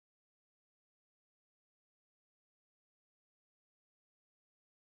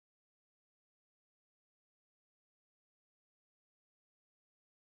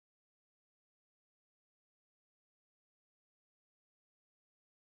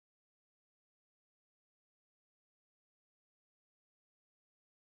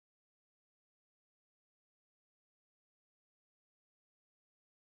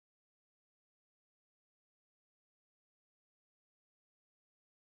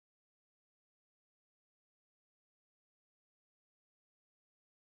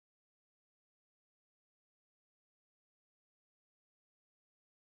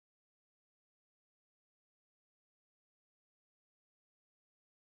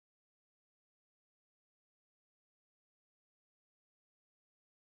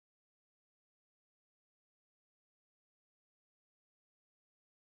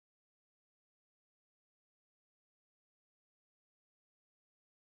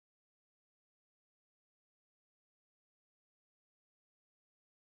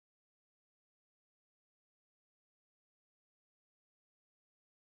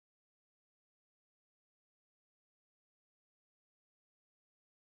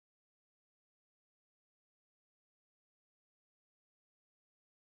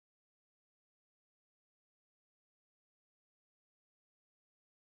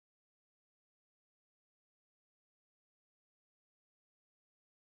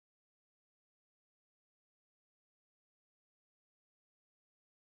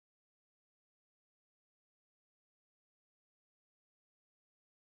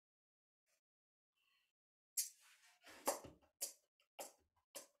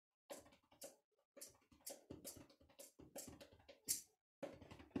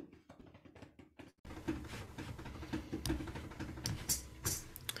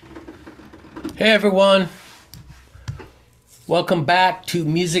Hey everyone, welcome back to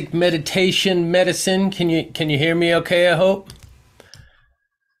Music Meditation Medicine. Can you hear me okay, I hope?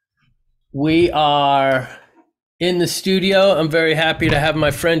 We are in the studio. I'm very happy to have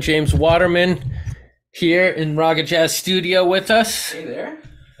my friend James Waterman here in Raga Jazz Studio with us. Hey there.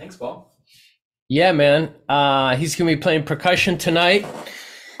 Thanks, Paul. Yeah, man. He's going to be playing percussion tonight,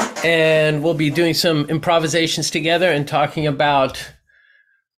 and we'll be doing some improvisations together and talking about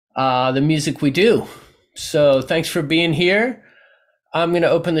the music we do. So thanks for being here. I'm going to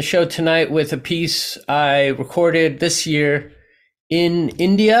open the show tonight with a piece I recorded this year in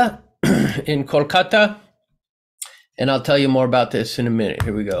India, in Kolkata. And I'll tell you more about this in a minute.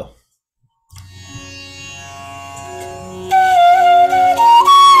 Here we go.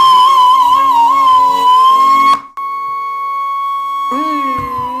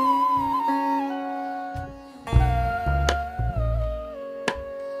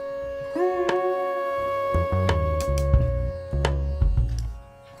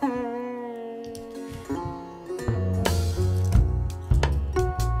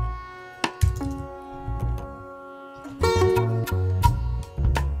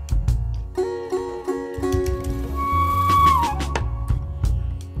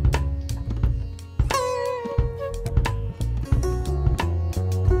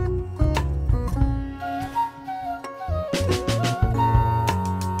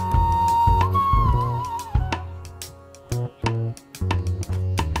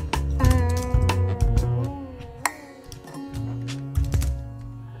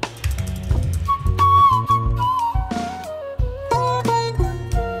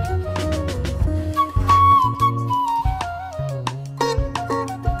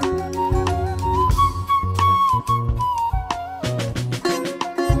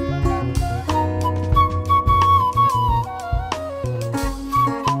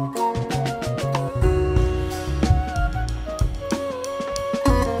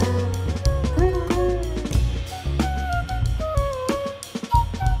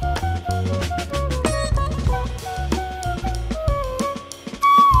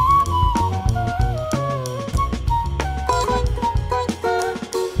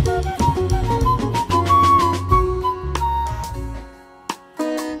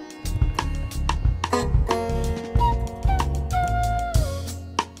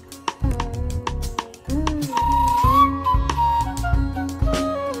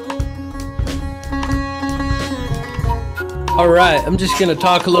 All right, I'm just going to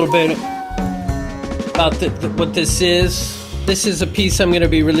talk a little bit about what this is. This is a piece I'm going to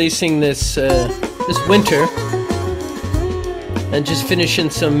be releasing this winter, and just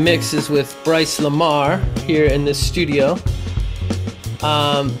finishing some mixes with Bryce Lamar here in this studio.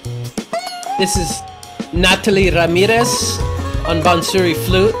 This is Natalie Ramirez on Bansuri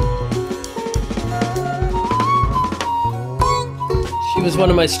flute. She was one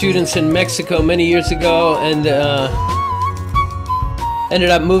of my students in Mexico many years ago, and ended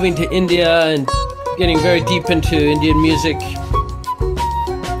up moving to India and getting very deep into Indian music,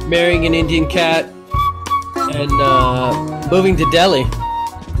 marrying an Indian cat, and moving to Delhi.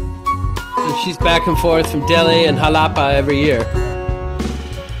 And she's back and forth from Delhi and Jalapa every year.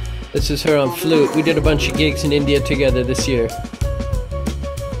 This is her on flute. We did a bunch of gigs in India together this year.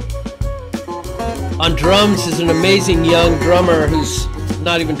 On drums is an amazing young drummer who's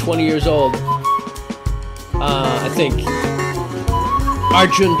not even 20 years old, I think.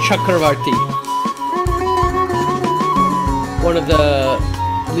 Arjun Chakravarti, one of the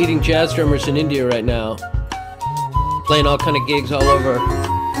leading jazz drummers in India right now, playing all kind of gigs all over.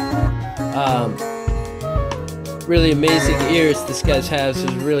 Really amazing ears this guy has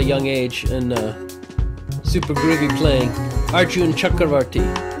at a really young age, and super groovy playing. Arjun Chakravarti.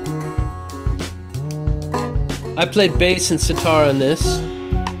 I played bass and sitar on this,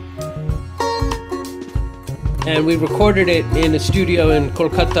 and we recorded it in a studio in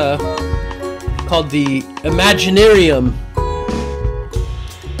Kolkata called the Imaginarium.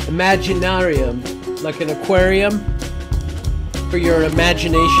 Imaginarium, like an aquarium for your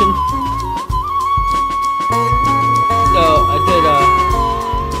imagination. So I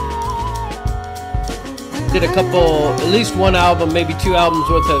did a couple, at least one album, maybe two albums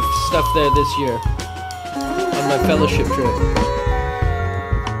worth of stuff there this year on my fellowship trip.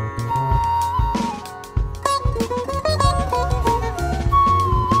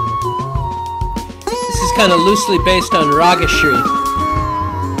 Kind of loosely based on Ragashri.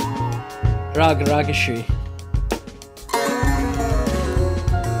 Ragashri.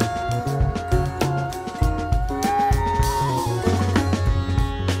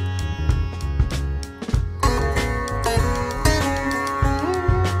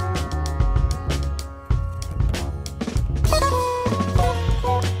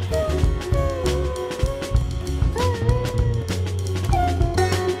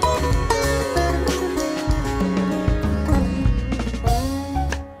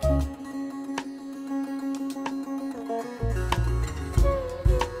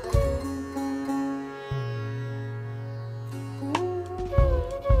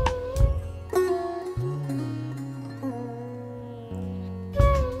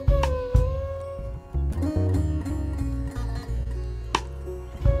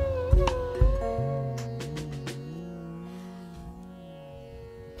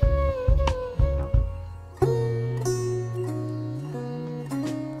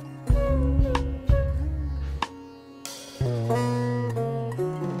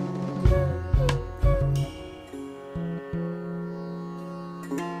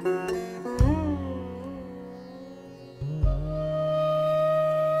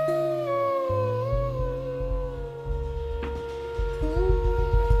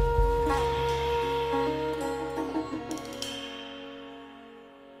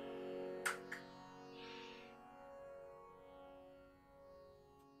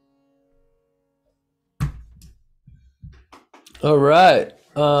 All right.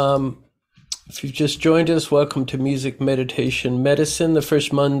 If you've just joined us, welcome to Music, Meditation, Medicine, the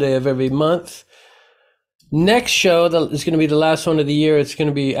first Monday of every month. Next show is going to be the last one of the year. It's going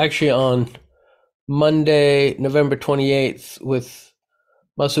to be actually on Monday, November 28th with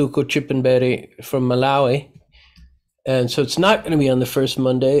Masuko Chippenberry from Malawi. And so it's not going to be on the first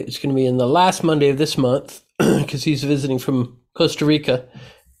Monday. It's going to be in the last Monday of this month because he's visiting from Costa Rica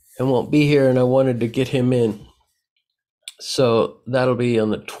and won't be here, and I wanted to get him in. So that'll be on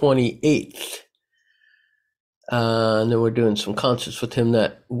the 28th. And then we're doing some concerts with him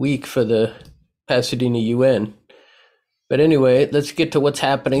that week for the Pasadena UN. But anyway, let's get to what's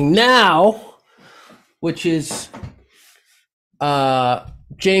happening now, which is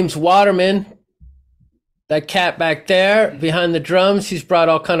James Waterman, that cat back there behind the drums. He's brought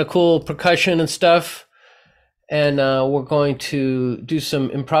all kind of cool percussion and stuff. And we're going to do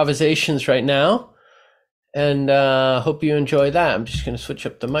some improvisations right now. And hope you enjoy that. I'm just going to switch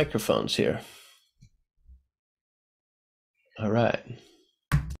up the microphones here. All right.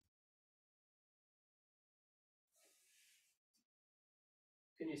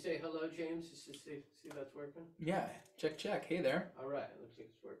 Can you say hello, James, just to see if that's working? Yeah, check. Hey there. All right, looks like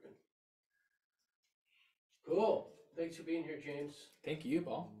it's working. Cool. Thanks for being here, James. Thank you,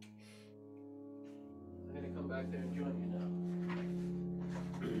 Paul. I'm going to come back there and join you now.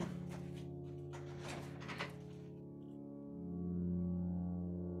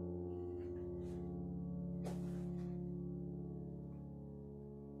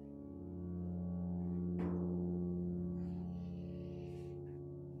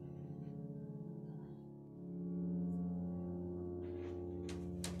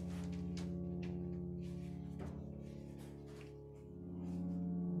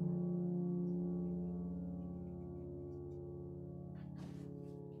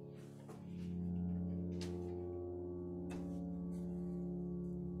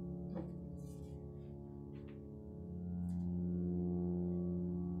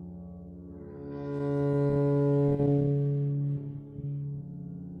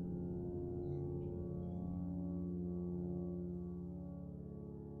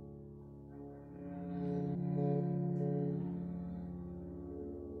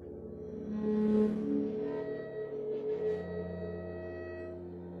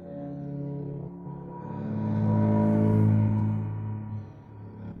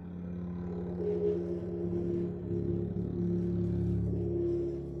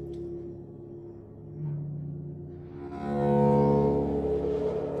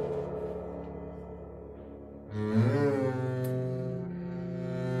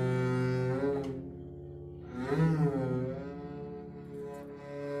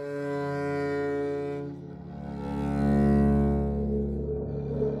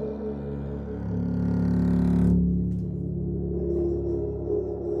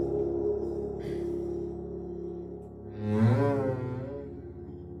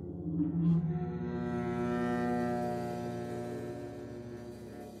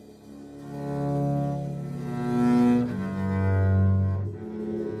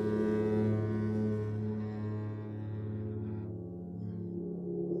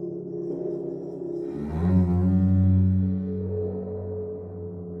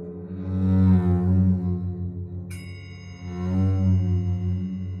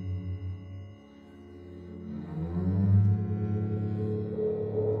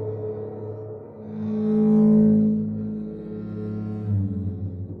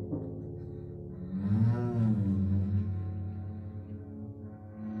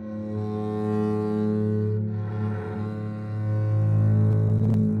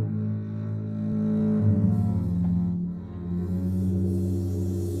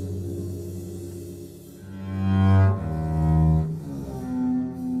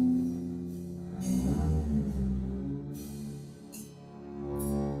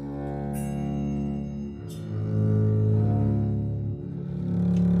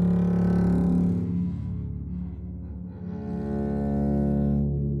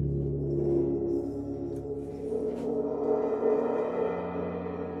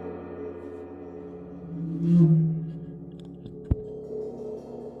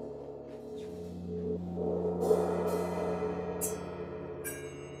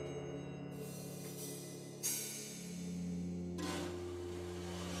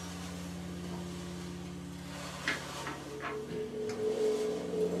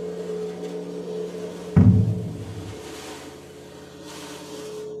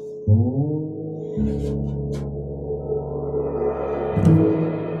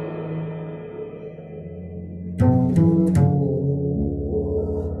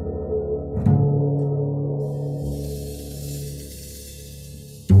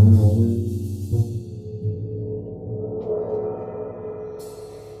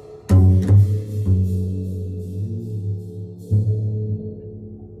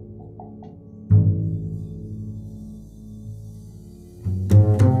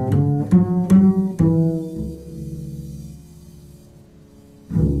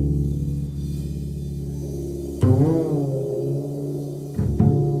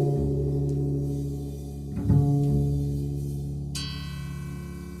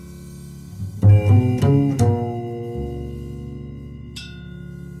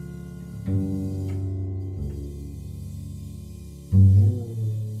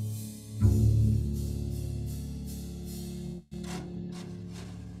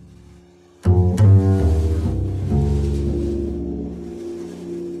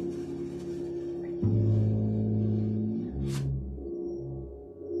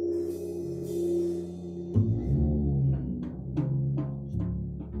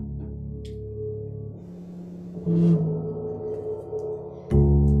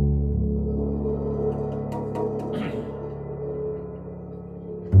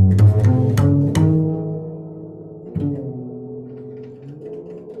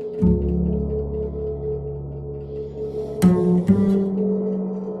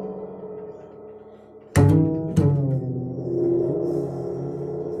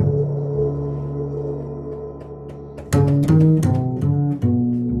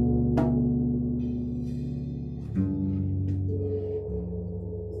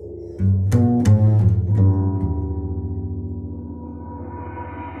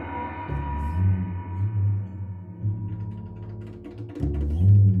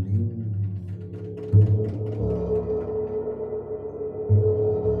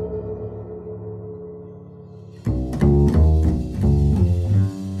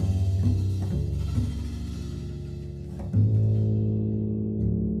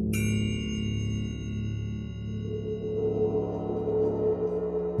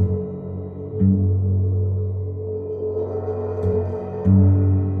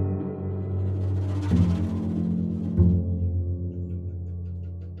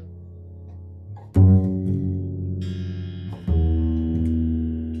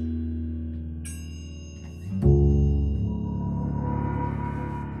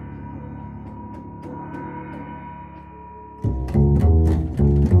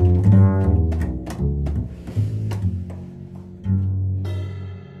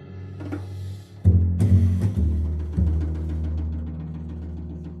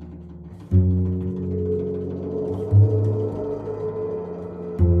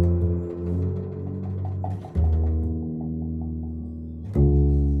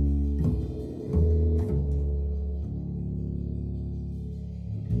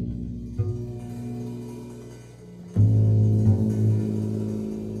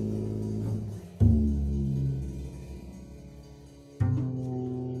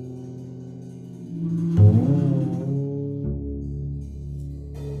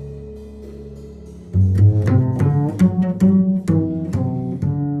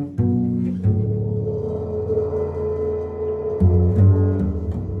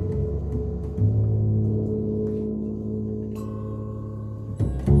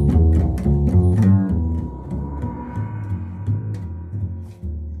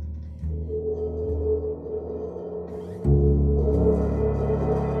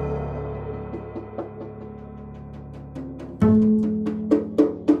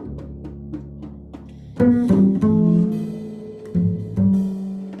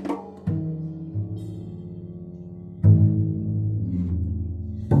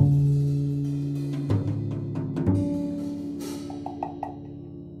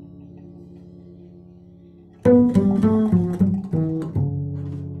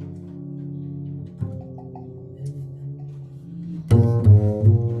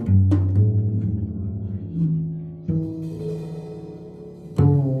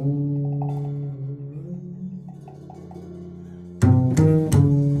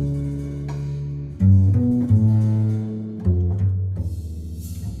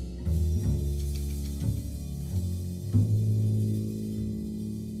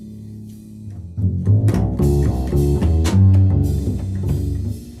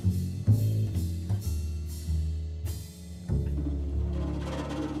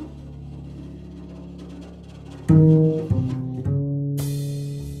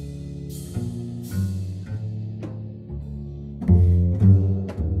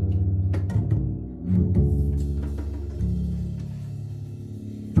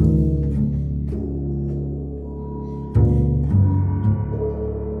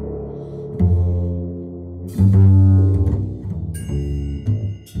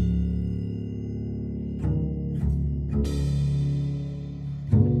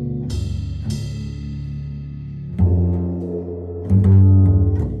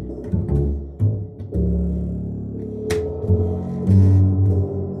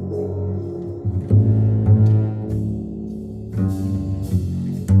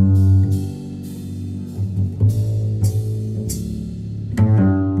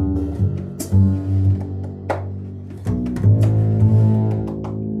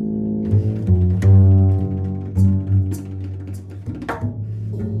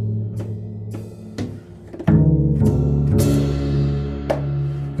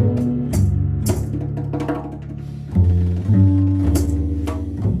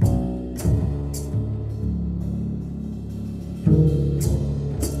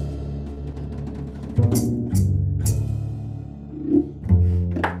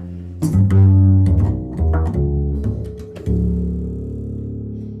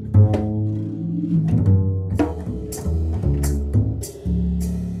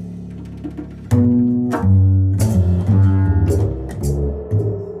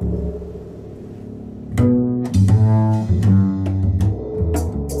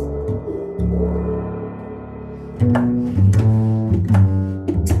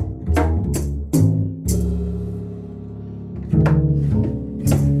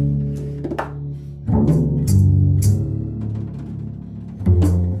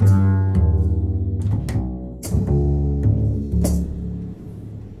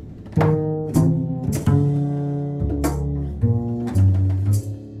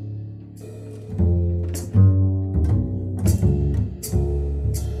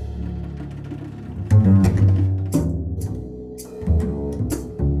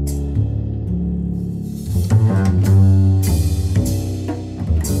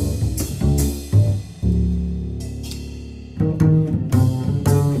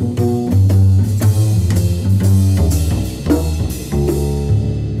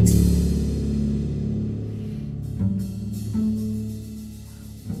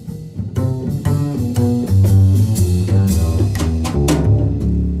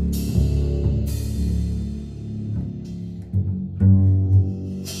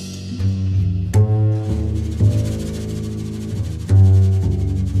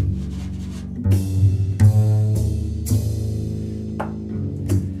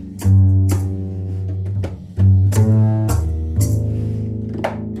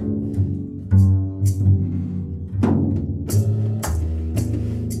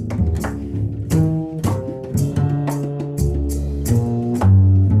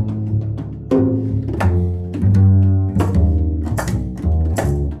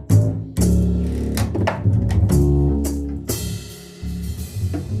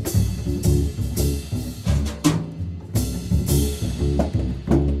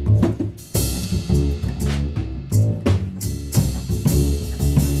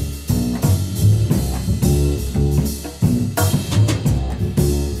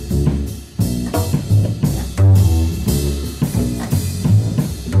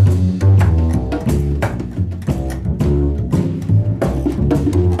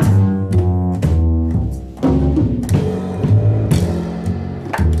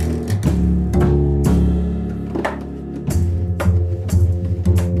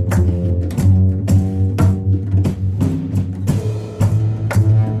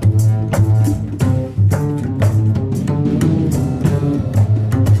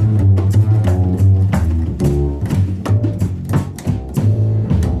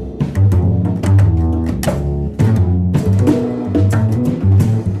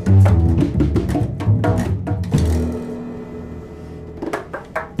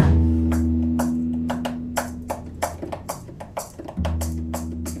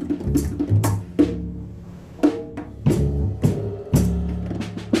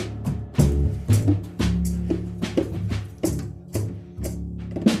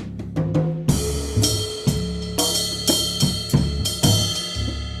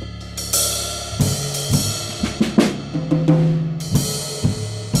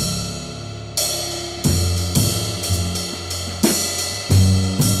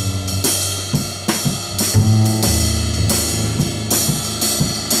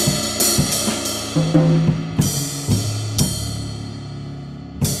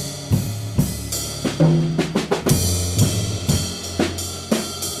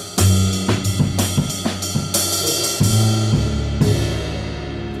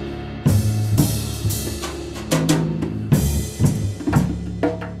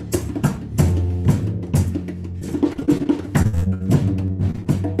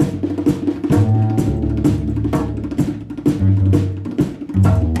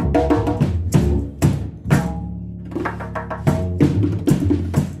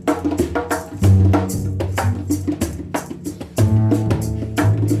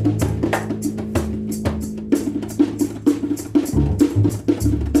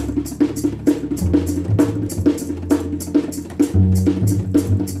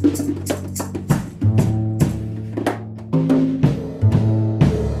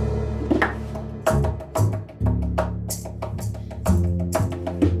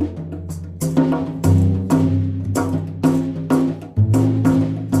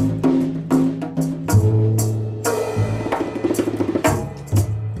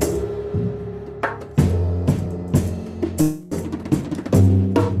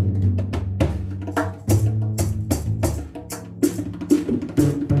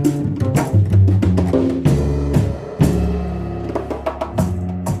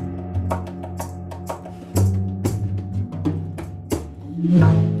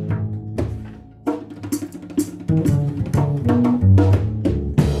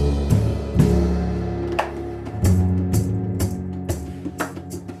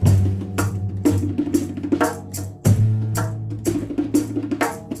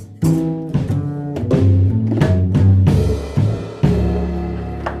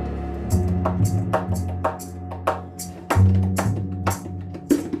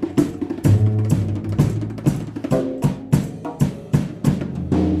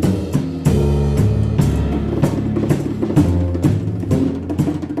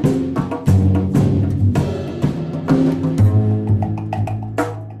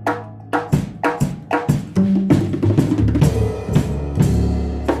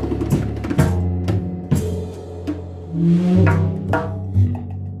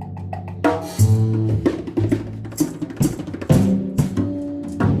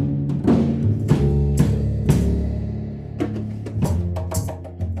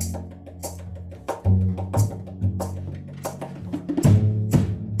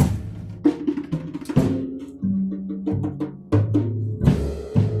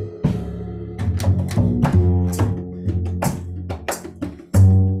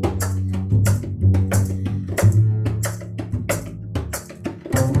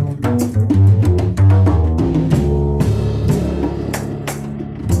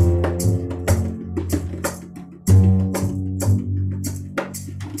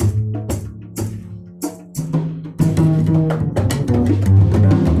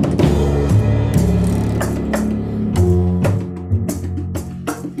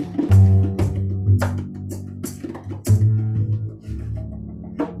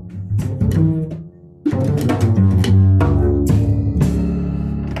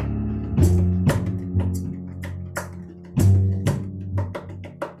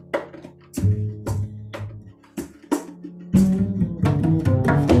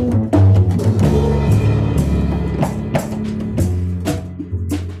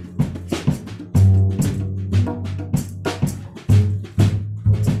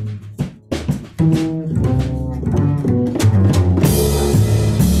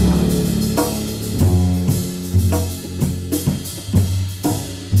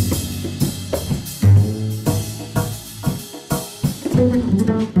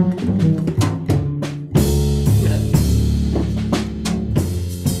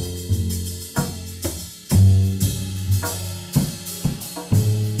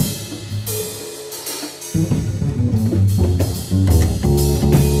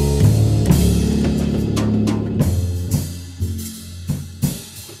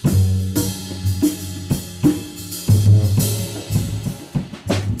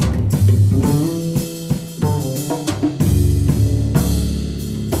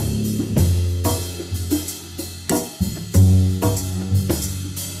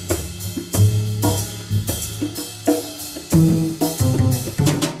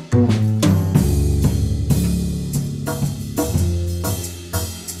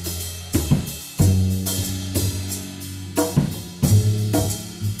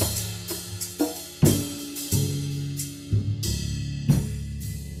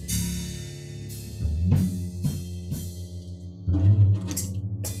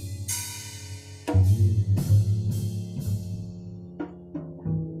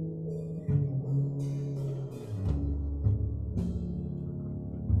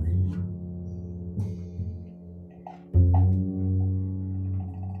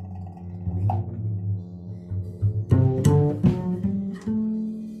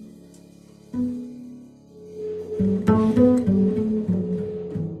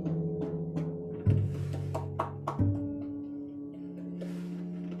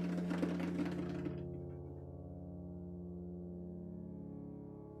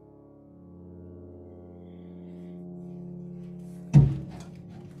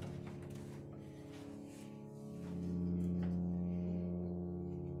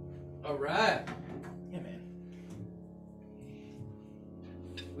 All right. Yeah, man.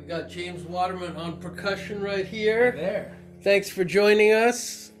 We got James Waterman on percussion right here. There. Thanks for joining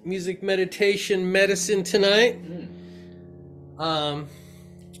us. Music, meditation, medicine tonight. Wow,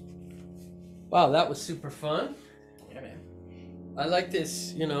 that was super fun. Yeah, man. I like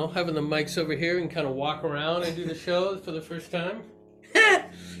this, having the mics over here and kind of walk around and do the show for the first time.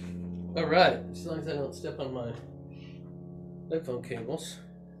 All right, as long as I don't step on my headphone cables.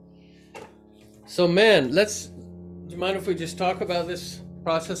 So, man, do you mind if we just talk about this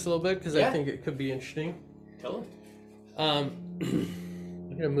process a little bit? Because I think it could be interesting. Totally. I'm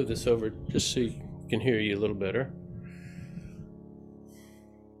going to move this over just so you can hear you a little better.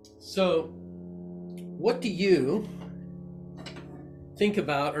 So, what do you think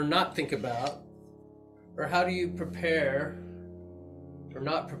about or not think about, or how do you prepare or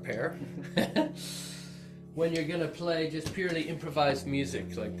not prepare when you're going to play just purely improvised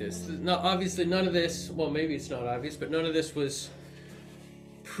music like this? Obviously none of this, well, maybe it's not obvious, but none of this was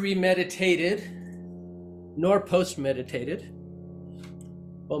premeditated nor post-meditated.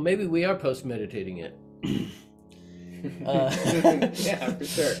 Well, maybe we are post-meditating it. Yeah, for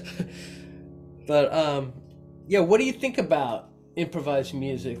sure. But what do you think about improvised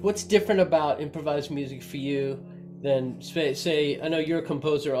music? What's different about improvised music for you than say I know you're a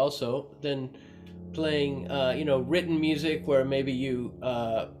composer also, than playing written music where maybe you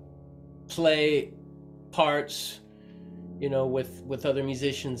play parts with other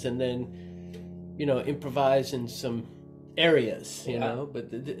musicians and then improvise in some areas,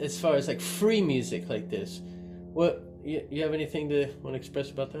 but as far as like free music like this, what you have anything to want to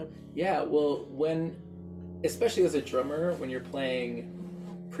express about that? Yeah, well, especially as a drummer, when you're playing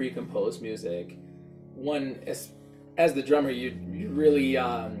pre-composed music, as the drummer, you really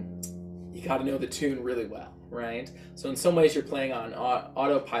you got to know the tune really well, right? So in some ways, you're playing on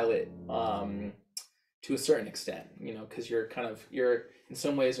autopilot to a certain extent, because you're in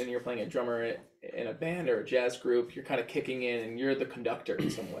some ways when you're playing a drummer in a band or a jazz group, you're kind of kicking in and you're the conductor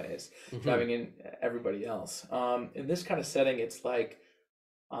in some ways, driving in everybody else. In this kind of setting, it's like,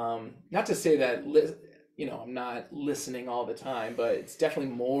 not to say that, I'm not listening all the time, but it's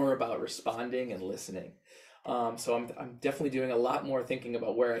definitely more about responding and listening. So I'm definitely doing a lot more thinking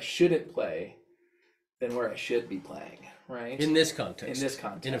about where I shouldn't play than where I should be playing, right? In this context.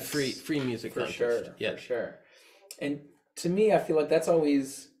 In a free music for context. Sure, yeah. For sure. And to me, I feel like that's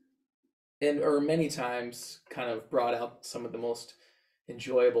always, or many times, kind of brought out some of the most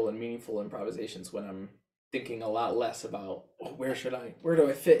enjoyable and meaningful improvisations when I'm thinking a lot less about where do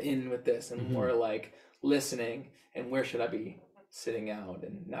I fit in with this, and more like listening and where should I be sitting out,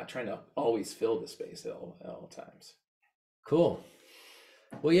 and not trying to always fill the space at all times. Cool.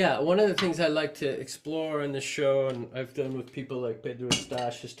 Well, yeah, one of the things I like to explore in the show, and I've done with people like Pedro and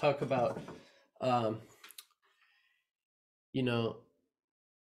Stash, is talk about,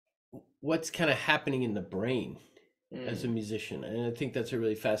 what's kind of happening in the brain as a musician. And I think that's a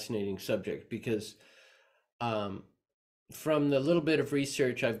really fascinating subject because from the little bit of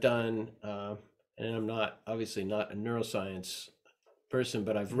research I've done, and I'm obviously not a neuroscience person,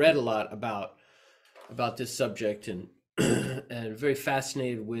 but I've read a lot about this subject, and and very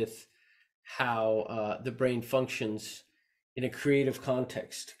fascinated with how the brain functions in a creative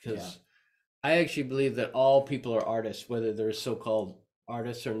context, because I actually believe that all people are artists, whether they're so-called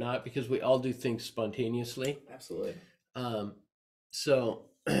artists or not, because we all do things spontaneously. Absolutely. So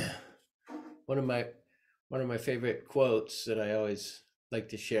one of my favorite quotes that I always like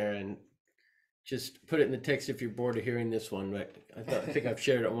to share, and just put it in the text if you're bored of hearing this one, right? I think I've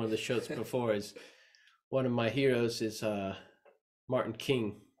shared it on one of the shows before, is one of my heroes is Martin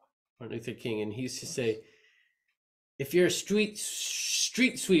Luther King, and he used to say, if you're a street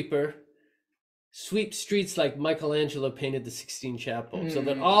sweeper, sweep streets like Michelangelo painted the Sistine Chapel, so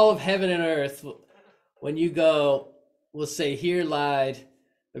that all of heaven and earth, when you go, will say, here lied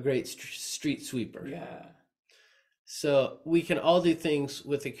a great street sweeper. Yeah. So we can all do things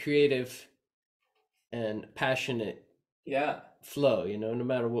with a creative and passionate flow, no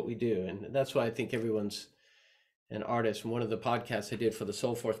matter what we do. And that's why I think everyone's an artist. And one of the podcasts I did for the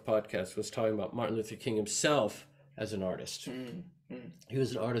Soul Force podcast was talking about Martin Luther King himself as an artist. He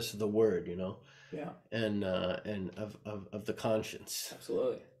was an artist of the word, and of the conscience.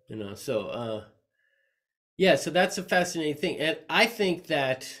 Absolutely. So so that's a fascinating thing. And I think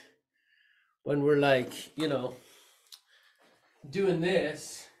that when we're like, doing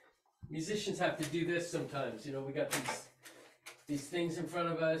this, musicians have to do this sometimes. We got these things in front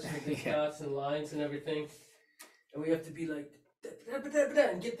of us with these dots and lines and everything, and we have to be like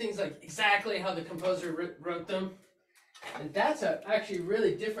and get things like exactly how the composer wrote them, And that's a actually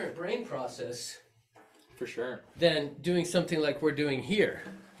really different brain process For sure. than doing something like we're doing here.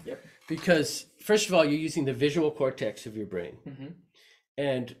 Yep. Because first of all, you're using the visual cortex of your brain. Mm-hmm.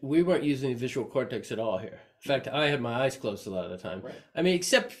 And we weren't using the visual cortex at all here. In fact, I had my eyes closed a lot of the time. Right. I mean,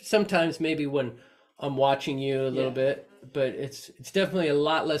 except sometimes maybe when I'm watching you a little Yeah. bit, but it's definitely a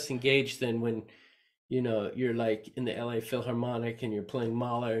lot less engaged than when, you know, you're like in the LA Philharmonic and you're playing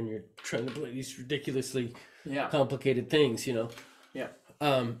Mahler and you're trying to play these ridiculously Yeah. complicated things, you know. Yeah.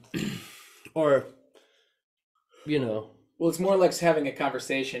 Or, you know. Well, it's more like having a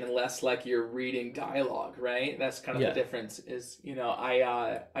conversation and less like you're reading dialogue, right? That's kind of Yeah. the difference. Is, you know,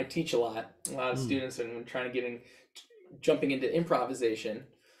 I teach a lot of students, and I'm trying to jumping into improvisation.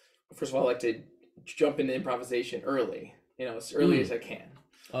 First of all, I like to jump into improvisation early, you know, as early as I can.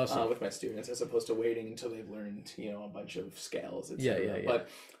 Awesome. With my students, as opposed to waiting until they've learned, you know, a bunch of scales, Yeah. etc. But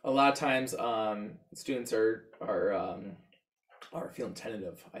a lot of times, students are feeling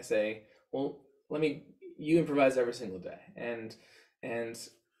tentative. I say, well, you improvise every single day, and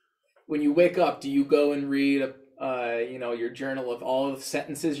when you wake up, do you go and read you know, your journal of all of the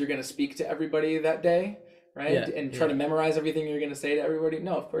sentences you're going to speak to everybody that day, right? Yeah, And try to memorize everything you're going to say to everybody?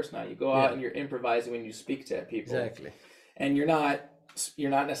 No, of course not. You go out and you're improvising when you speak to people. Exactly. And you're not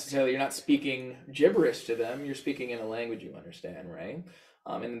speaking gibberish to them. You're speaking in a language you understand, right?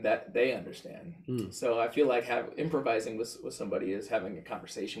 And that they understand. So I feel like improvising with somebody is having a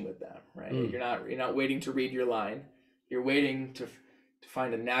conversation with them, right? You're not waiting to read your line. You're waiting to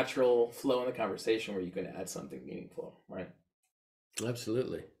find a natural flow in the conversation where you can add something meaningful, right?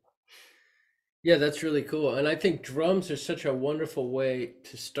 Absolutely. Yeah, that's really cool. And I think drums are such a wonderful way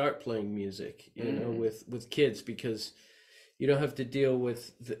to start playing music, you know, with kids, because you don't have to deal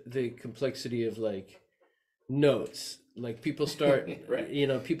with the complexity of like notes. Like people start, Right. you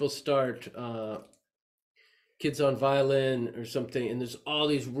know, kids on violin or something, and there's all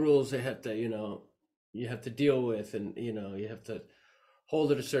these rules they have to, you know, you have to deal with, and, you know, you have to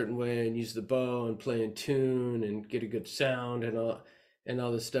hold it a certain way and use the bow and play in tune and get a good sound and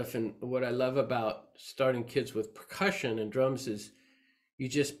all this stuff. And what I love about starting kids with percussion and drums is you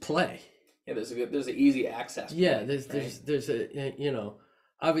just play. Yeah, there's an easy access point, Yeah, right? there's a, you know,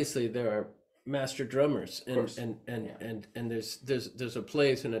 obviously there are master drummers, and there's a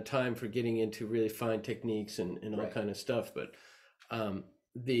place and a time for getting into really fine techniques and all kind of stuff. But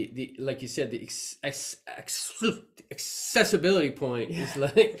the like you said, the accessibility point is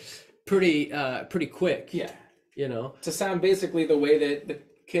like pretty quick. Yeah, you know, to sound basically the way that the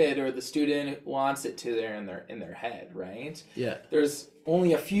kid or the student wants it to there in their head, right? Yeah. There's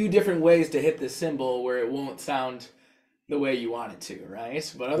only a few different ways to hit this cymbal where it won't sound the way you want it to,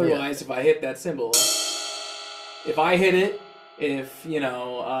 right? But otherwise, if I hit that cymbal, if I hit it, if you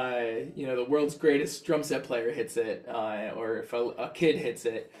know, the world's greatest drum set player hits it, or if a kid hits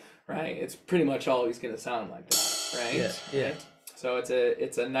it, right? It's pretty much always going to sound like that, right? Yeah. Yeah. Right? So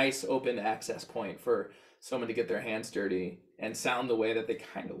it's a nice open access point for someone to get their hands dirty and sound the way that they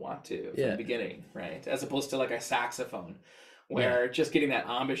kind of want to from the beginning, right? As opposed to like a saxophone, where just getting that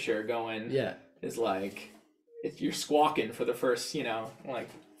embouchure going is like you're squawking for the first, you know, like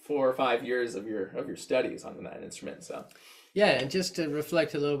 4 or 5 years of your studies on that instrument. So yeah, and just to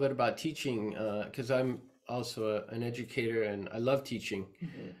reflect a little bit about teaching, because I'm also an educator and I love teaching.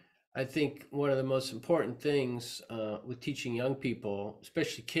 I think one of the most important things with teaching young people,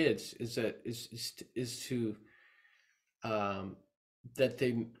 especially kids, is to that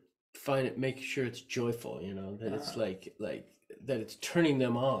they find it, make sure it's joyful, you know, that it's like that it's turning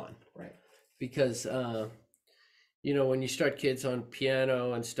them on, right? Because you know, when you start kids on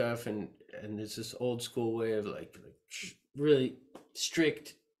piano and stuff, and there's this old school way of like really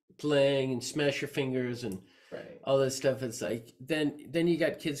strict playing and smash your fingers and all this stuff. It's like then you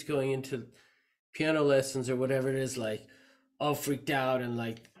got kids going into piano lessons or whatever it is, like all freaked out and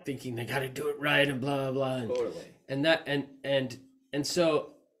like thinking they got to do it right and blah blah blah. Totally. And that and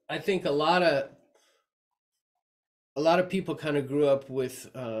so I think a lot of people kind of grew up with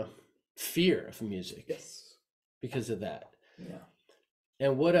fear of music. Yes. Because of that. Yeah.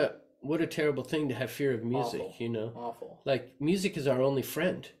 And what a terrible thing to have fear of music. Awful. You know, awful. Like music is our only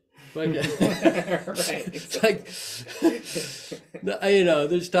friend. But right. It's like, you know,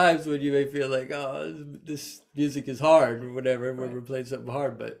 there's times when you may feel like, oh, this music is hard or whatever, when we're playing something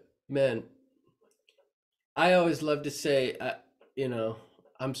hard. But man, I always love to say, you know,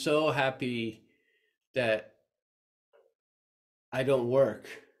 I'm so happy that I don't work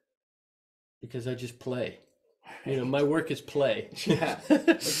because I just play. You know, my work is play. Yeah,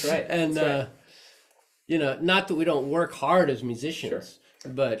 that's right. And that's right. you know, not that we don't work hard as musicians,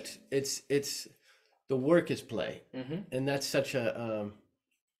 but it's the work is play. Mm-hmm. And that's such a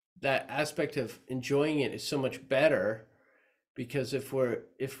that aspect of enjoying it is so much better, because if we're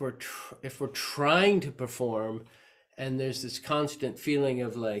trying to perform, and there's this constant feeling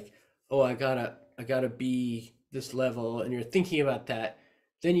of like, oh, I gotta be this level, and you're thinking about that,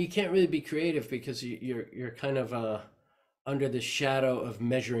 then you can't really be creative, because you're kind of under the shadow of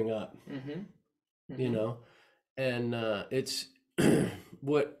measuring up, Mm-hmm. you Mm-hmm. know. And it's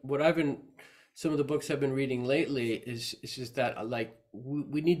what I've been, some of the books I've been reading lately is just that, like,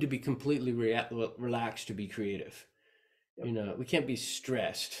 we need to be completely relaxed to be creative. Yep. You know, we can't be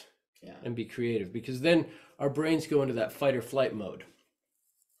stressed Yeah. and be creative, because then our brains go into that fight or flight mode,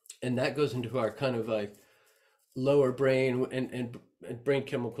 and that goes into our kind of like lower brain, and brain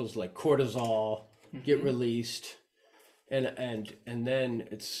chemicals like cortisol get Mm-hmm. released, and then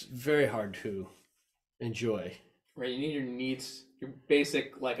it's very hard to enjoy. Right. You need your needs, your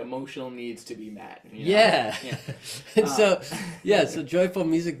basic like emotional needs to be met. You know? Yeah. Yeah. And so so joyful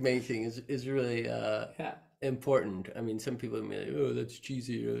music making is really Yeah. important. I mean, some people may be like, oh, that's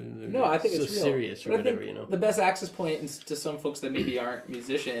cheesy, or No, I think so it's real. serious, or But I whatever, think you know. the best access point to some folks that maybe aren't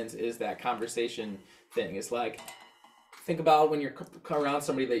musicians is that conversation thing. It's like, think about when you're around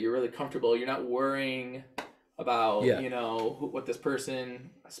somebody that you're really comfortable. You're not worrying about Yeah. what this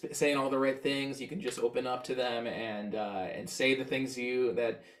person saying all the right things. You can just open up to them and say the things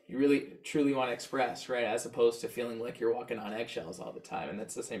that you really truly want to express, right? As opposed to feeling like you're walking on eggshells all the time. And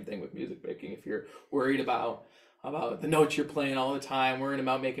that's the same thing with music making. If you're worried about the notes you're playing all the time, worrying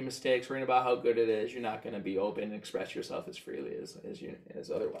about making mistakes, worrying about how good it is, you're not going to be open and express yourself as freely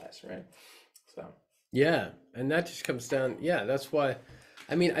as otherwise, right? So Yeah, and that just comes down. Yeah, that's why.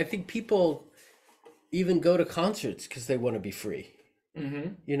 I mean, I think people even go to concerts because they want to be free.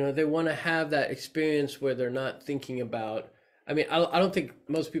 mm-hmm. You know, they want to have that experience where they're not thinking about. I mean, I don't think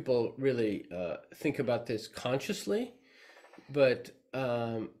most people really think about this consciously, but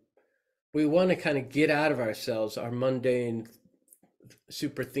we want to kind of get out of ourselves, our mundane,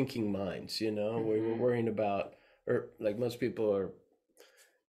 super thinking minds. You know, where we're Mm-hmm. worrying about, or like most people are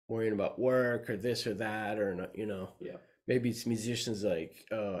worrying about work or this or that, or not, you know. Yeah. Maybe it's musicians like,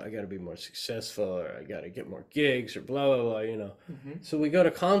 oh, I got to be more successful, or I got to get more gigs, or blah, blah, blah, you know. Mm-hmm. So we go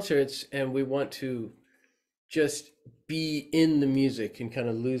to concerts and we want to just be in the music and kind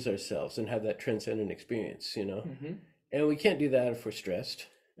of lose ourselves and have that transcendent experience, you know. Mm-hmm. And we can't do that if we're stressed.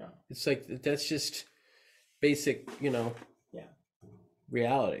 No. It's like, that's just basic, you know, Yeah.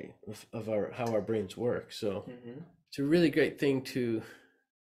 reality of how our brains work. So Mm-hmm. it's a really great thing to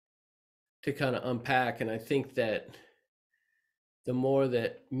kind of unpack. And I think that the more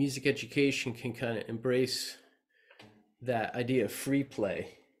that music education can kind of embrace that idea of free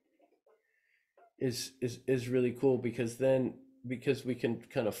play is really cool, because we can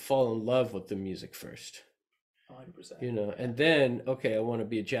kind of fall in love with the music first, 100%. you know, and then, okay, I want to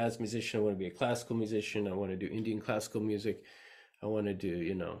be a jazz musician, I want to be a classical musician, I want to do Indian classical music, I want to do,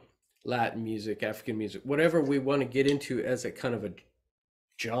 you know, Latin music, African music, whatever we want to get into as a kind of a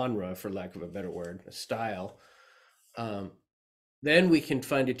genre, for lack of a better word, a style. Then we can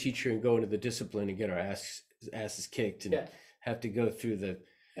find a teacher and go into the discipline and get our asses kicked, and have to go through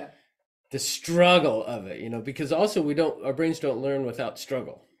the struggle of it, you know, because also our brains don't learn without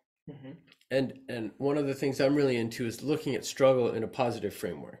struggle. Mm-hmm. And one of the things I'm really into is looking at struggle in a positive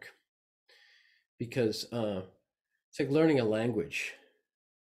framework, because it's like learning a language.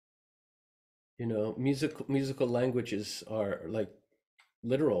 You know, musical languages are like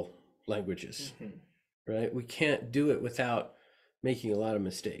literal languages, Mm-hmm. right? We can't do it without making a lot of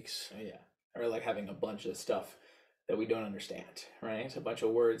mistakes. Oh, yeah. Or like having a bunch of stuff that we don't understand, right? It's a bunch of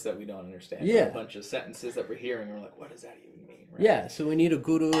words that we don't understand. Yeah. A bunch of sentences that we're hearing, and we're like, what does that even mean? Right? Yeah, so we need a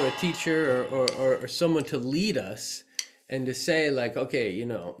guru or a teacher or someone to lead us, and to say like, okay, you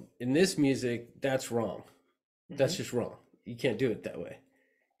know, in this music, that's wrong. That's just wrong. You can't do it that way.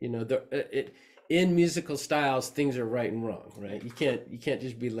 You know, in musical styles, things are right and wrong, right? You can't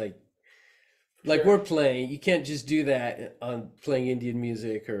just be like Sure. we're playing. You can't just do that on playing Indian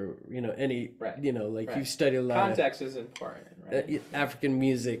music, or, you know, any, Right. you know, like Right. you've studied a lot Context is important, right? of African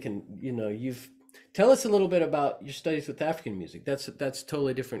music, and, you know, tell us a little bit about your studies with African music. That's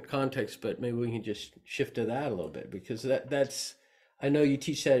totally different context, but maybe we can just shift to that a little bit, because that's, I know you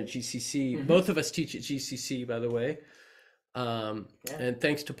teach that at GCC. Mm-hmm. Both of us teach at GCC, by the way. And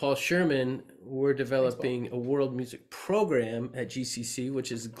thanks to Paul Sherman, we're developing a world music program at GCC,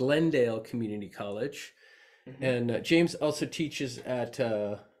 which is Glendale Community College. Mm-hmm. And James also teaches at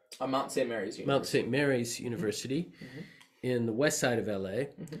Mount St. Mary's University. Mount St. Mary's University in the west side of LA.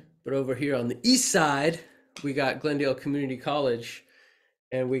 Mm-hmm. But over here on the east side, we got Glendale Community College.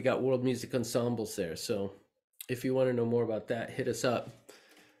 and we got world music ensembles there. So if you want to know more about that, hit us up.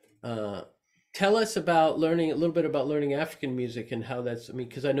 Tell us about learning a little bit about learning African music and how that's, I mean,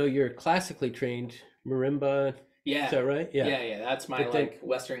 because I know you're classically trained marimba. Yeah. Is that right? Yeah. Yeah. That's my But then- like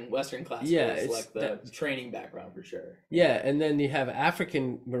Western classical Yeah, is it's like the training background for sure. Yeah, and then you have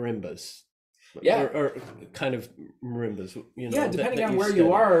African marimbas. Yeah. Or kind of marimbas, you know. Yeah, depending on where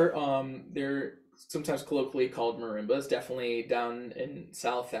you are, they're sometimes colloquially called marimbas. Definitely down in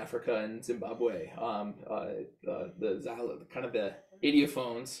South Africa and Zimbabwe, kind of the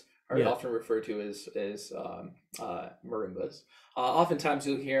idiophones are often referred to as marimbas. Oftentimes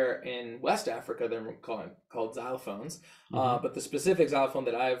you'll hear in West Africa they're called xylophones, but the specific xylophone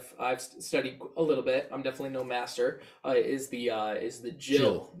that I've studied a little bit, I'm definitely no master, is the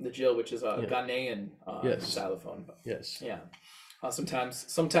jil, which is a Ghanaian xylophone. Yes. Yeah.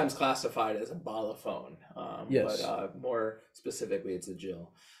 Sometimes classified as a balophone, but more specifically, it's a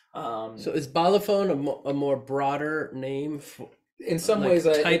jil. So is balophone a more broader name for? In some like ways,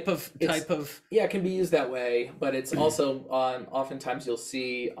 type of yeah, it can be used that way, but it's also oftentimes you'll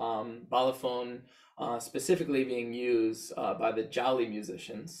see balophone specifically being used by the Jali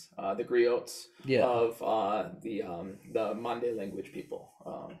musicians, the griots of the Mande language people,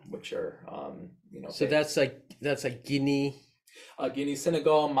 which are So that's like Guinea. Guinea,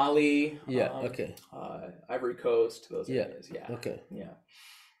 Senegal, Mali, Ivory Coast, those areas. Yeah. Okay. Yeah.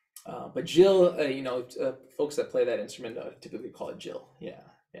 But Jill, folks that play that instrument typically call it Jill. Yeah.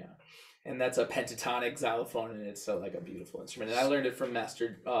 And that's a pentatonic xylophone, and it's like a beautiful instrument. And I learned it from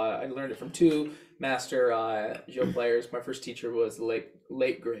two master Jill players. My first teacher was the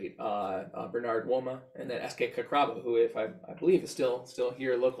late great Bernard Woma, and then S.K. Kakraba, who I believe is still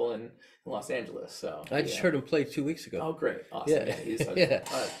here local in Los Angeles. So I just heard him play 2 weeks ago. Oh, great! Awesome. Yeah,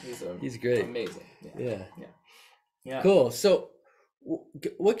 he's great. Amazing. Yeah. Cool. So,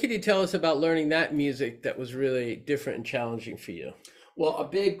 what could you tell us about learning that music that was really different and challenging for you? Well, a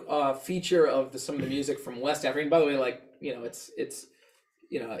big feature of some of the music from West Africa, and by the way, it's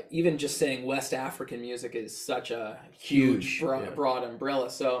even just saying West African music is such a huge broad umbrella.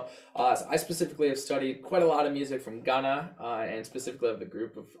 So I specifically have studied quite a lot of music from Ghana, and specifically of the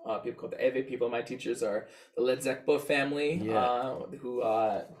group of people called the Ewe people. My teachers are the Ledzekbo family, who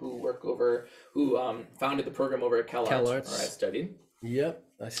founded the program over at CalArts, where I studied. Yep,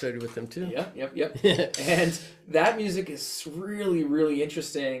 I studied with them too. Yep. And that music is really, really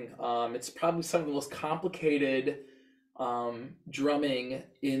interesting. It's probably some of the most complicated drumming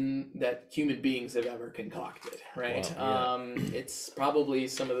that human beings have ever concocted, right? Wow, it's probably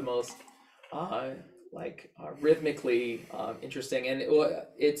some of the most rhythmically interesting, and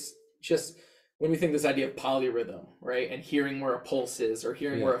it's just when we think this idea of polyrhythm, right, and hearing where a pulse is or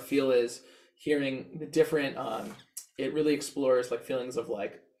hearing where a feel is, hearing the different it really explores like feelings of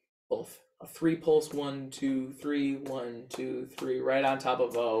like both a 3 pulse 1 2 3 1 2 3 right on top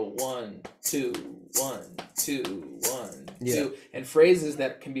of a 1 2 1 2 1 2, and phrases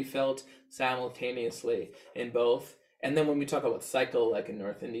that can be felt simultaneously in both. And then when we talk about cycle, like in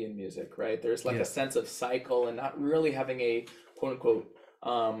North Indian music, right, there's like a sense of cycle and not really having a quote unquote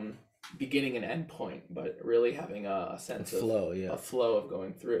beginning and end point, but really having a sense of a flow of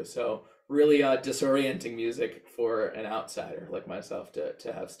going through. So really disorienting music for an outsider like myself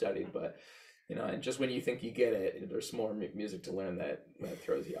to have studied, but and just when you think you get it, there's more music to learn that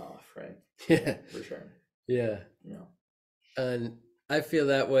throws you off, right? Yeah, for sure. Yeah. And I feel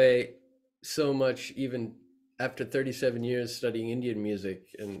that way so much even after 37 years studying Indian music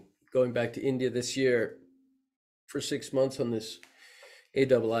and going back to India this year for 6 months on this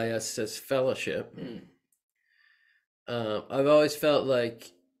AIISS fellowship. I've always felt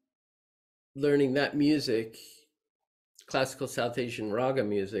like learning that music, classical South Asian raga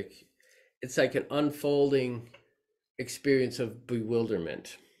music, it's like an unfolding experience of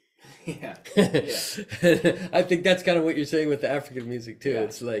bewilderment. Yeah. I think that's kind of what you're saying with the African music too.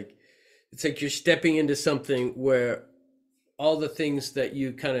 It's like you're stepping into something where all the things that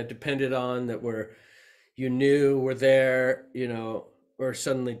you kind of depended on that you knew were there, are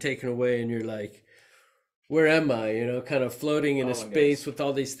suddenly taken away, and you're like, where am I? Kind of floating in a space with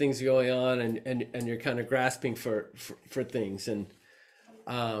all these things going on, and you're kind of grasping for things. And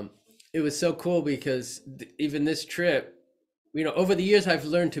it was so cool because even this trip, over the years I've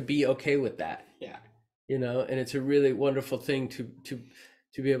learned to be okay with that. Yeah. And it's a really wonderful thing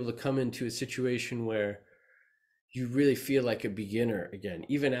to be able to come into a situation where you really feel like a beginner again,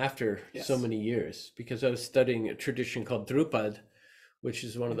 even after so many years, because I was studying a tradition called Drupad, which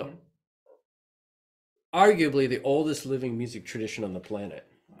is one of the arguably the oldest living music tradition on the planet.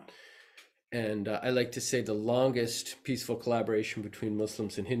 and I like to say the longest peaceful collaboration between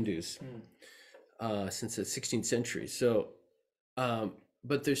Muslims and Hindus since the 16th century. So,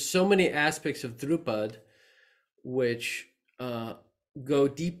 but there's so many aspects of Drupad which go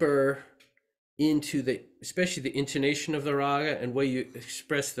deeper into especially the intonation of the raga and way you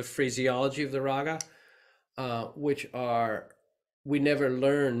express the phraseology of the raga, which we never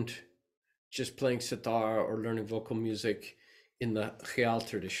learned just playing sitar or learning vocal music in the Khyal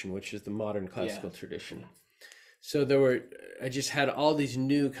tradition, which is the modern classical tradition. So I just had all these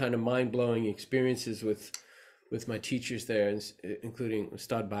new kind of mind-blowing experiences with my teachers there, including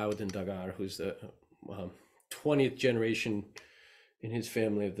Ustad Bauddin Dagar, who's the 20th generation in his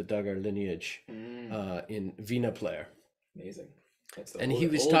family of the Dagar lineage, in Veena player. Amazing. That's And he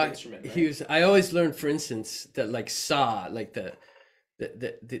was talking. Right? I always learned, for instance, that like sa, like the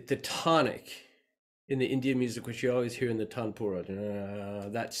tonic in the Indian music, which you always hear in the tanpura,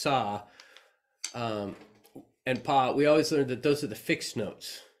 that sa, and pa. We always learned that those are the fixed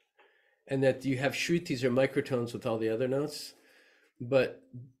notes, and that you have shrutis or microtones with all the other notes. But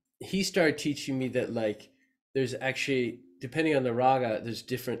he started teaching me that like there's actually, depending on the raga, there's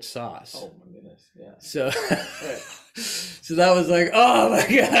different saws. Oh my goodness, yeah. So, so that was like, oh my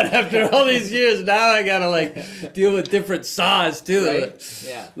God, after all these years, now I gotta like deal with different saws too. Right?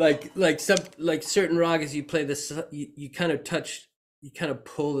 Yeah. Like certain ragas, you play you kind of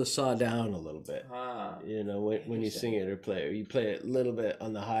pull the saw down a little bit, when you sing it or play, or you play it a little bit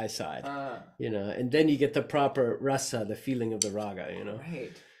on the high side, and then you get the proper rasa, the feeling of the raga,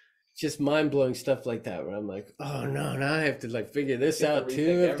 Right. Just mind-blowing stuff like that, where I'm like, oh no, now I have to like figure this out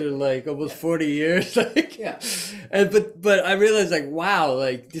too after like almost 40 years. Like, and but I realized like, wow,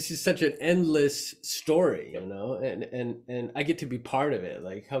 like this is such an endless story, and I get to be part of it.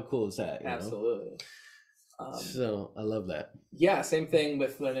 Like, how cool is that? Absolutely. So I love that. Yeah, same thing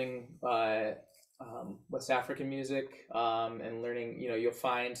with learning West African music, and learning, you'll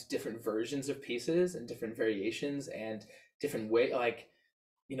find different versions of pieces and different variations and different like,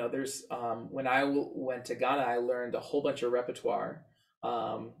 there's when I went to Ghana, I learned a whole bunch of repertoire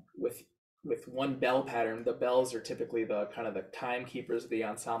with one bell pattern. The bells are typically the kind of the timekeepers of the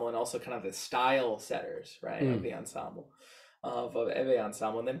ensemble, and also kind of the style setters, right, of the ensemble, of Eve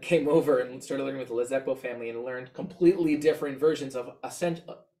ensemble. And then came over and started learning with the Lezekbo family and learned completely different versions of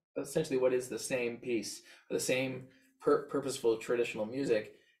essentially what is the same piece, the same purposeful traditional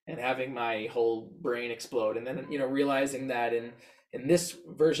music, and having my whole brain explode. And then realizing that in this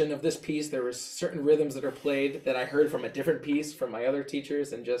version of this piece, there was certain rhythms that are played that I heard from a different piece from my other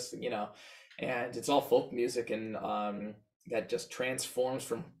teachers, and just, and it's all folk music, and that just transforms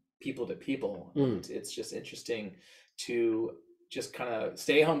from people to people. And it's just interesting to just kind of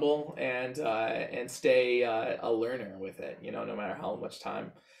stay humble and stay a learner with it, no matter how much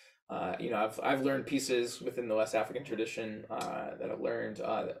time. I've learned pieces within the West African tradition that I've learned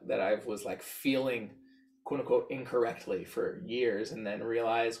that I was like feeling quote unquote incorrectly for years, and then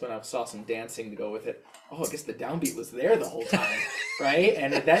realized when I saw some dancing to go with it, I guess the downbeat was there the whole time. Right?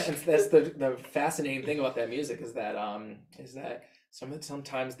 And that's the fascinating thing about that music, is that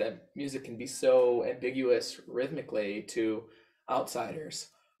sometimes that music can be so ambiguous rhythmically to outsiders.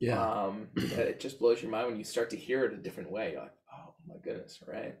 That it just blows your mind when you start to hear it a different way. You're like, oh my goodness,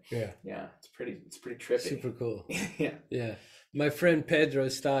 right? Yeah, it's pretty trippy. Super cool. Yeah. My friend Pedro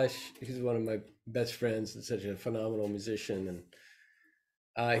Stash, he's one of my best friends and such a phenomenal musician,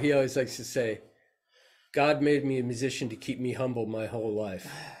 and he always likes to say, God made me a musician to keep me humble my whole life.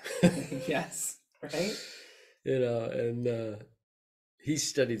 Yes, right? And he's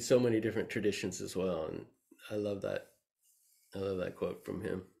studied so many different traditions as well, and I love that quote from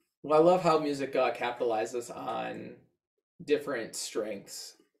him. Well, I love how music capitalizes on different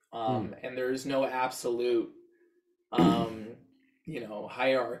strengths, and there's no absolute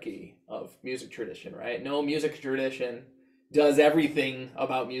hierarchy of music tradition, right? No music tradition does everything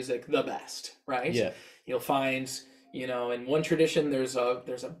about music the best, right? Yeah. You'll find, in one tradition there's a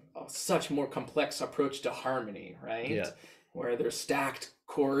such more complex approach to harmony, right? Yeah. Where there's stacked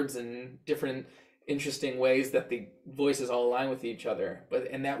chords and different interesting ways that the voices all align with each other,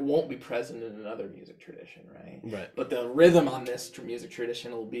 and that won't be present in another music tradition, right? Right. But the rhythm on this music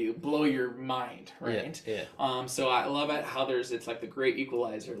tradition will blow your mind, right? Yeah. So I love it how it's like the great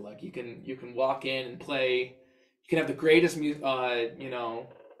equalizer. Like you can walk in and play. You can have the greatest tabla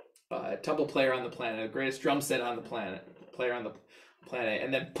player on the planet, the greatest drum set on the planet,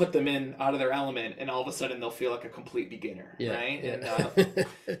 and then put them in out of their element, and all of a sudden they'll feel like a complete beginner, right? Yeah.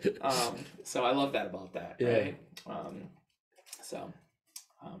 And so I love that about that, right?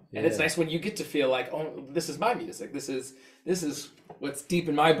 And it's nice when you get to feel like, oh, this is my music. This is what's deep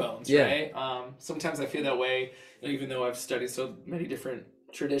in my bones, right? Sometimes I feel that way, even though I've studied so many different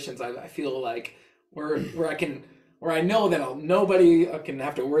traditions. I feel like where I know that nobody can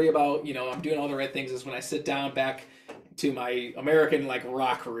have to worry about, I'm doing all the right things, is when I sit down back to my American like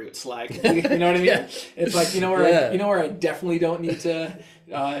rock roots, like you know what I mean? It's like where I definitely don't need to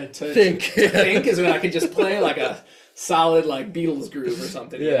think is when I can just play like a solid like Beatles groove or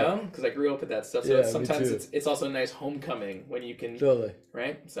something, because I grew up with that stuff. So sometimes it's also a nice homecoming when you can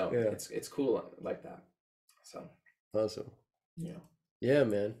right. So it's cool like that. So awesome. Yeah,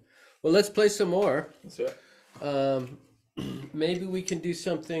 man. Well, let's play some more. Let's do it. Maybe we can do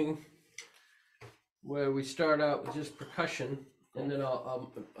something where we start out with just percussion, and then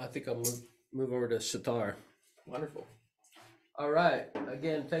I think I'll move over to sitar. Wonderful. All right.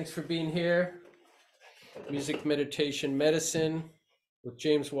 Again, thanks for being here. Music, meditation, medicine with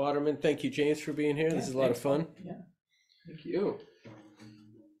James Waterman. Thank you, James, for being here. This is a lot of fun. Yeah. Thank you.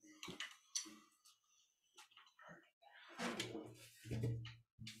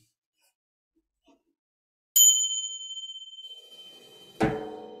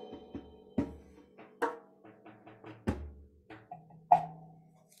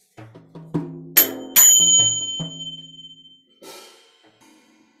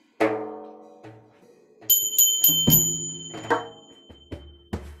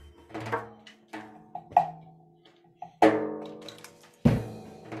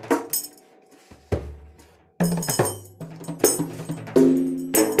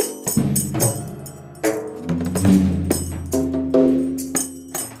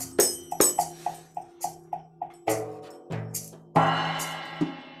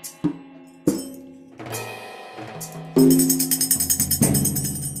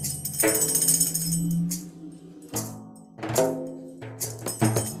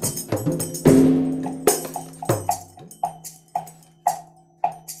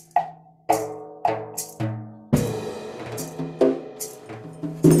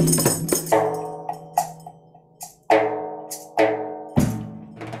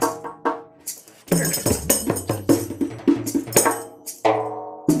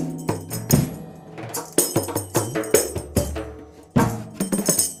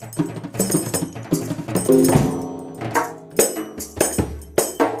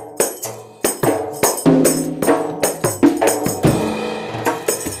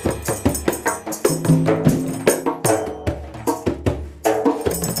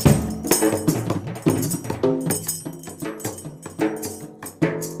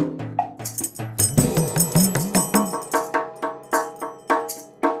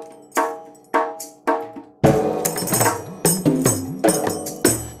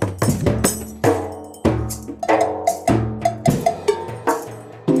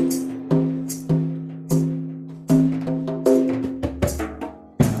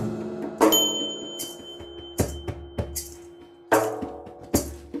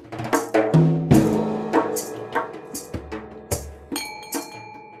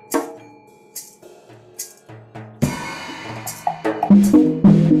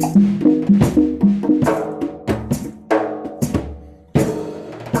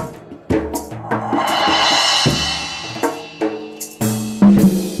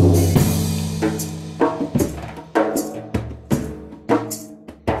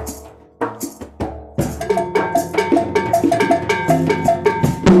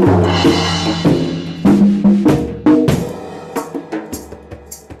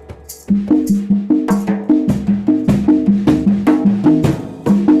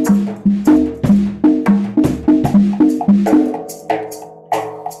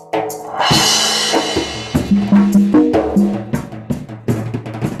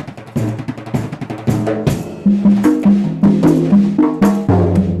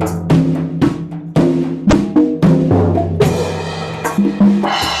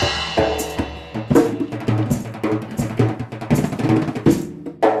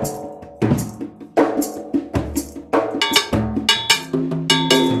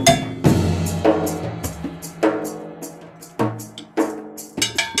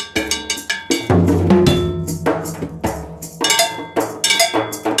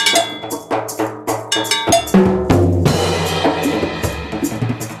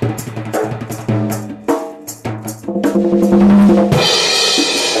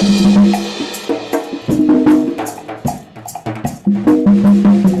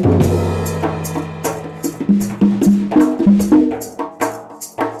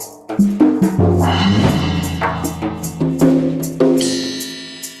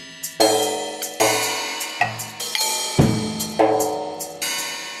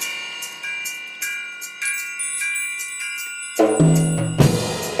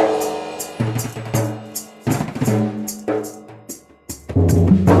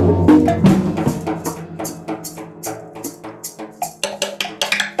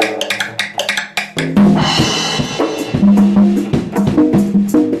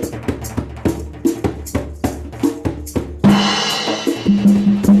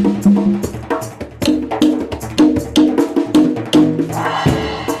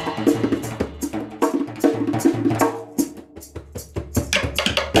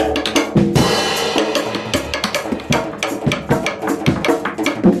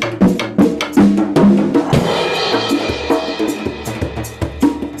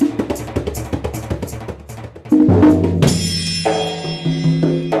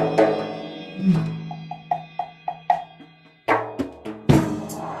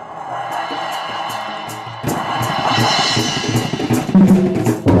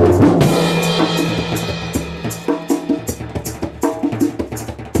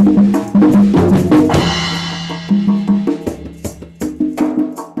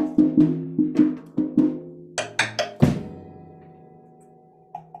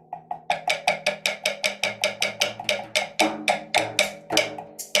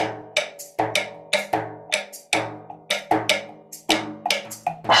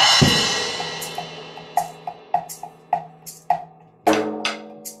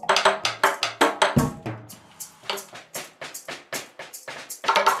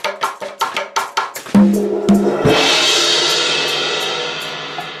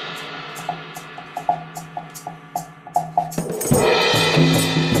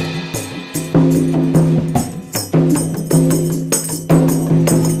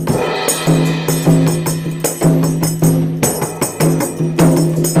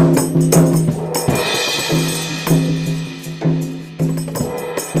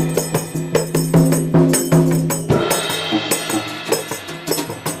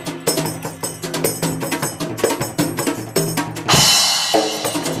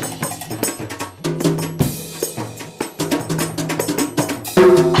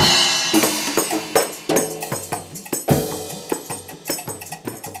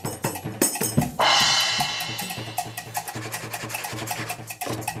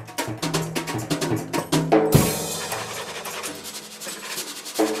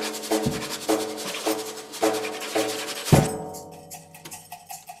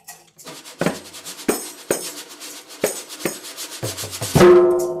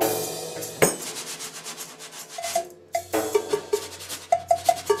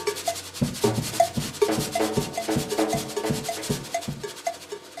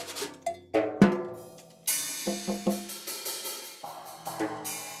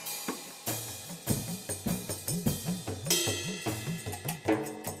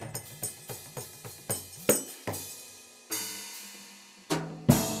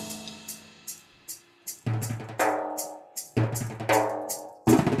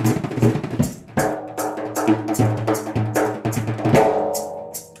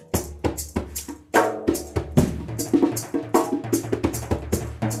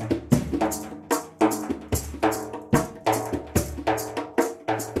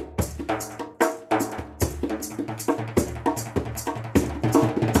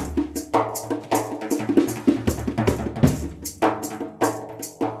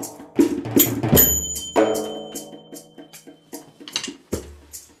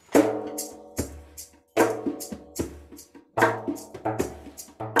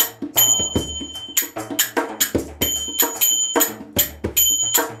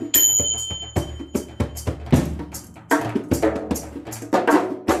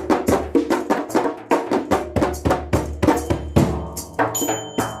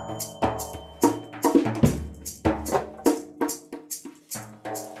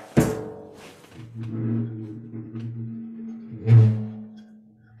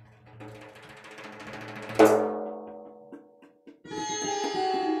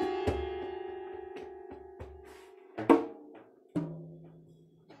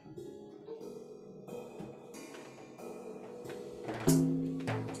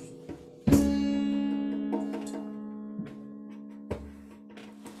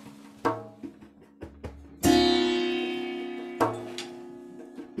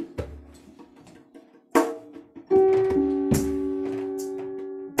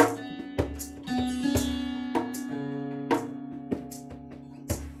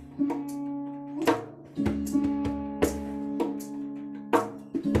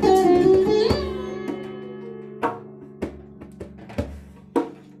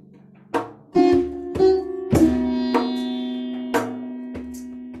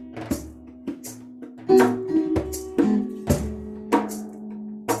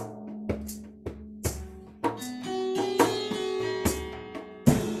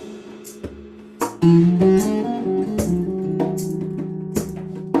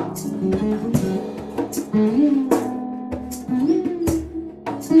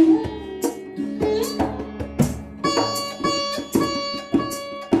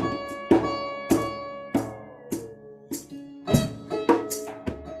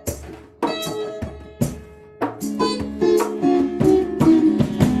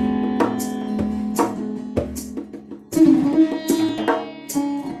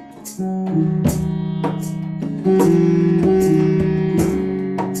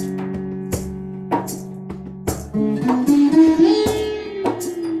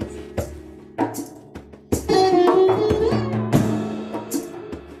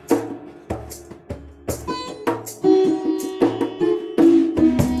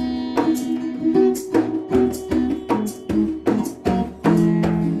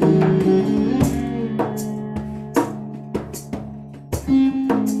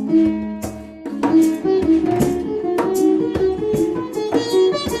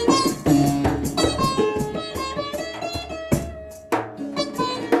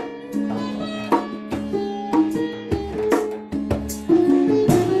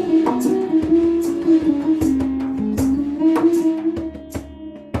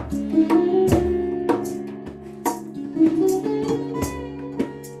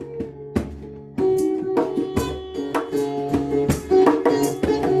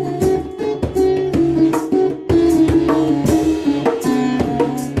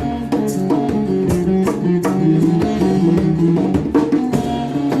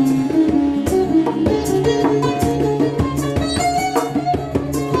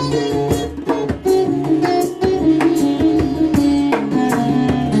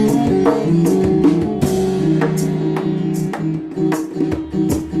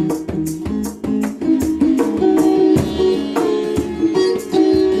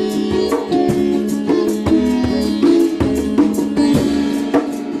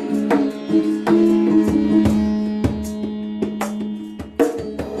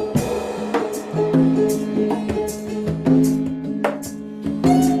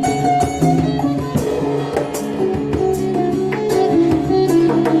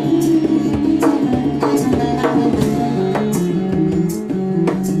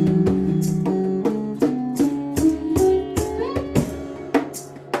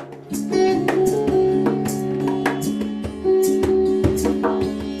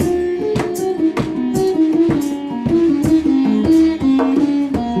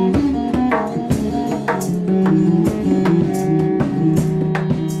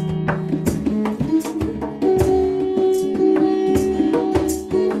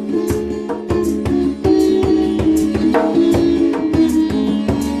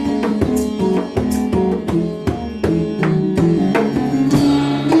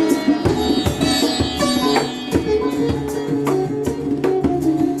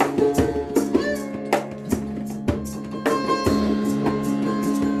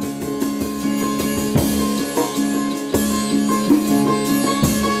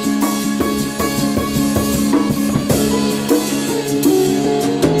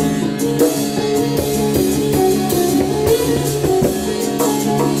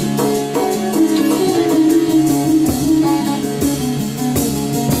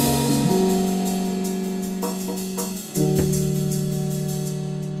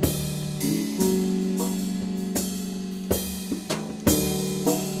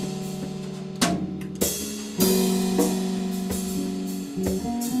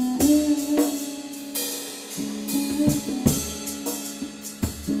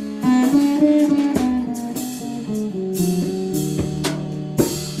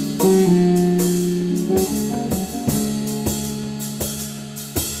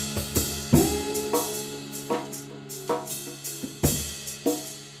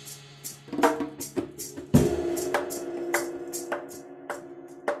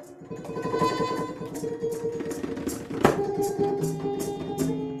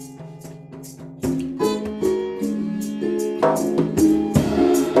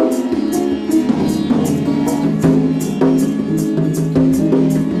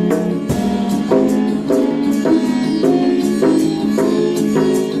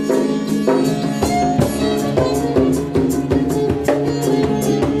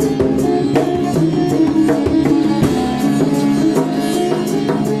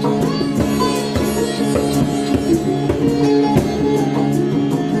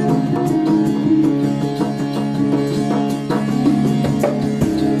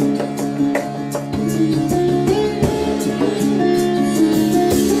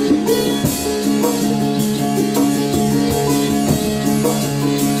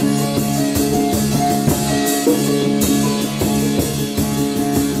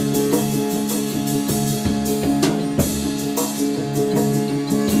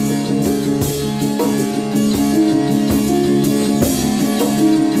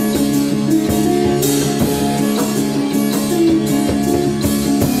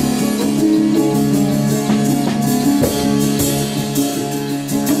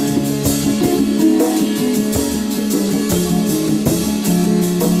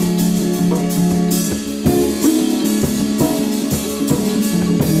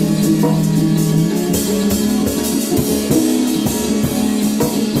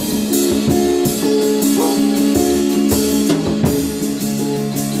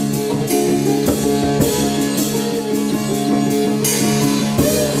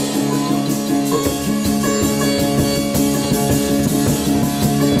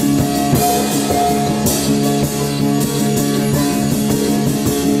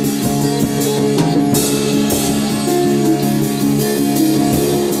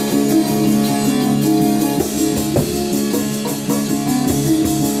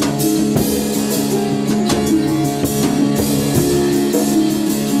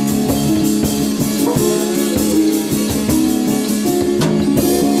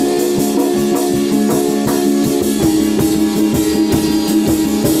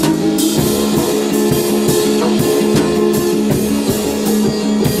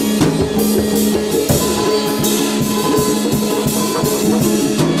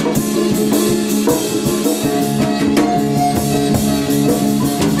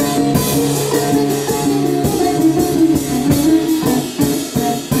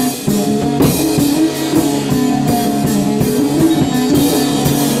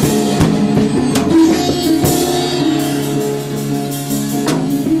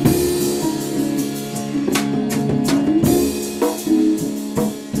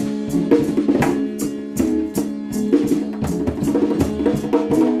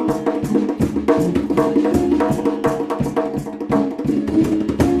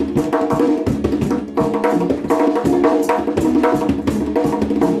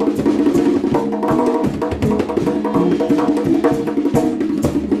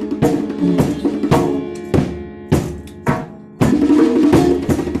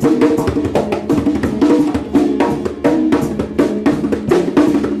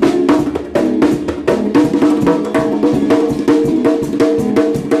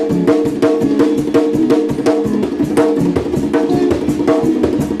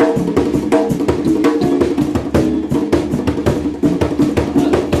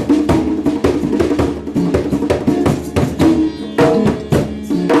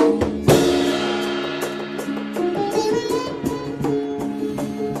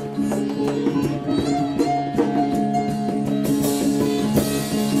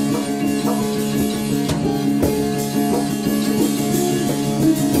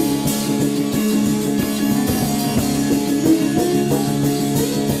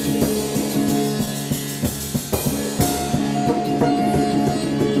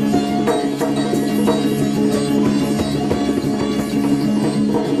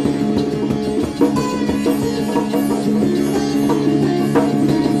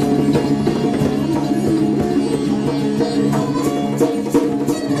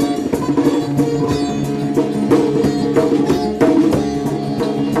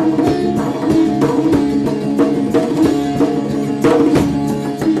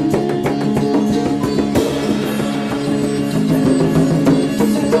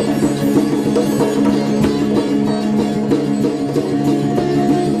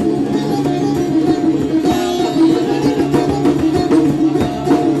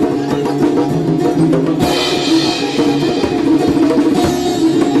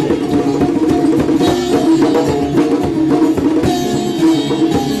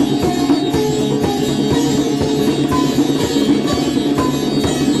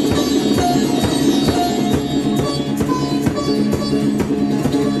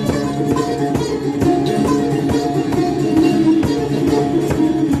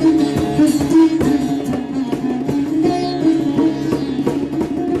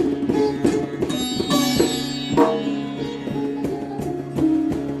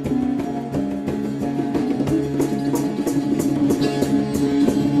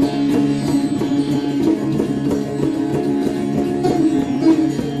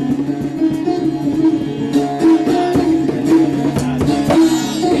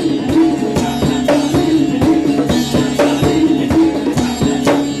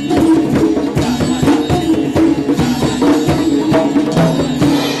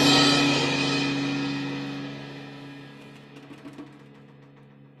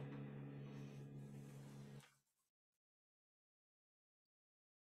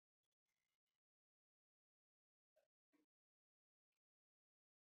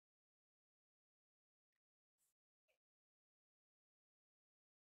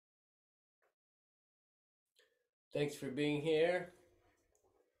 Thanks for being here.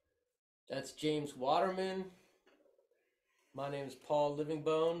 That's James Waterman. My name is Paul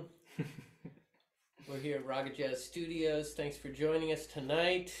Livingstone. We're here at Raga Jazz Studios. Thanks for joining us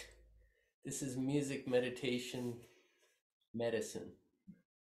tonight. This is Music Meditation Medicine.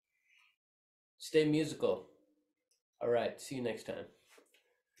 Stay musical. All right. See you next time.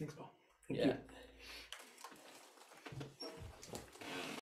 Thanks, Paul. Thank you.